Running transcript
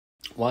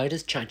Why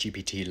does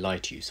ChatGPT lie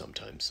to you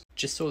sometimes?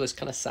 Just saw this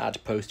kind of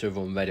sad post over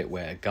on Reddit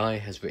where a guy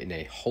has written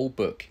a whole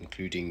book,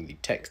 including the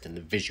text and the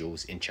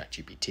visuals, in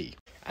ChatGPT.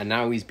 And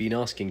now he's been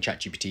asking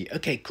ChatGPT,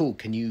 okay, cool,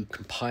 can you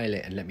compile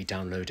it and let me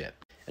download it?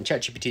 And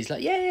ChatGPT's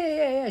like,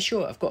 yeah,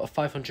 sure, I've got a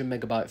 500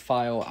 megabyte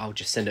file, I'll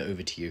just send it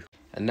over to you.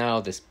 And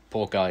now this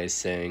poor guy is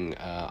saying,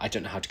 I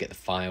don't know how to get the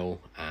file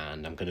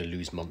and I'm going to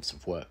lose months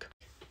of work.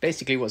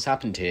 Basically what's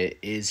happened here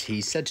is he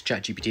said to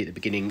ChatGPT at the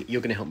beginning,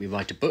 you're going to help me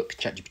write a book.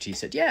 ChatGPT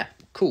said, yeah,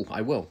 cool, I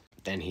will.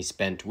 Then he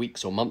spent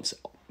weeks or months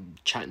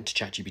chatting to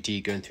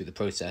ChatGPT, going through the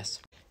process,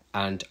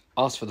 and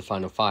asked for the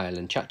final file,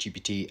 and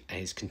ChatGPT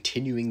is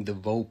continuing the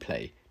role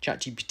play.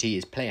 ChatGPT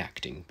is play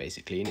acting,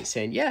 basically, and it's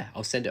saying, yeah,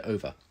 I'll send it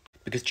over.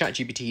 Because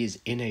ChatGPT is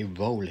in a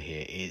role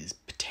here, it is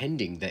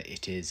pretending that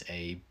it is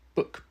a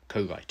book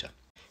co-writer.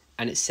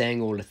 And it's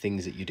saying all the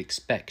things that you'd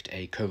expect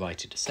a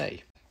co-writer to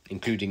say,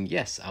 including,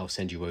 yes, I'll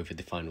send you over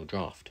the final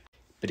draft.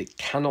 But it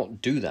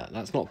cannot do that.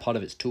 That's not part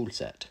of its tool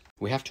set.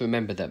 We have to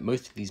remember that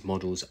most of these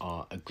models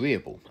are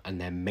agreeable and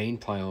their main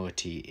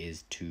priority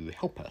is to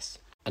help us.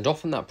 And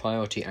often that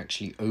priority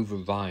actually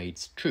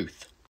overrides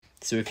truth.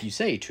 So if you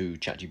say to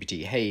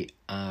ChatGPT, hey,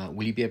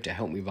 will you be able to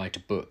help me write a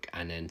book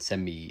and then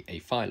send me a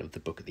file of the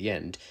book at the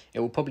end?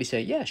 It will probably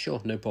say, yeah, sure,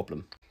 no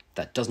problem.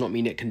 That does not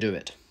mean it can do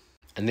it.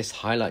 And this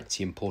highlights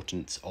the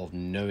importance of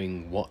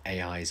knowing what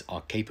AIs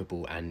are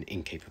capable and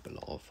incapable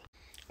of,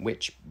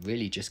 which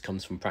really just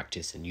comes from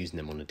practice and using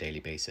them on a daily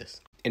basis.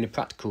 In a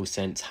practical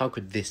sense, how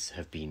could this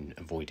have been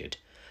avoided?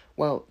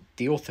 Well,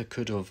 the author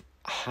could have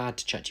had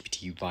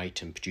ChatGPT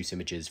write and produce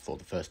images for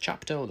the first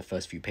chapter or the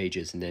first few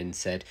pages and then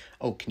said,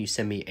 oh, can you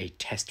send me a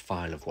test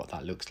file of what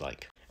that looks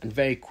like? And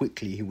very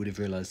quickly he would have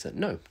realized that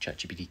no,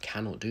 ChatGPT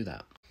cannot do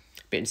that.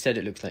 But instead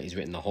it looks like he's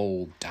written the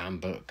whole damn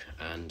book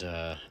and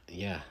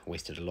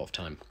wasted a lot of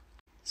time.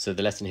 So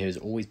the lesson here is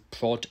always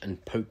prod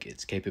and poke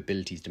its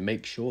capabilities to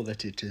make sure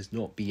that it is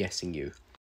not BSing you.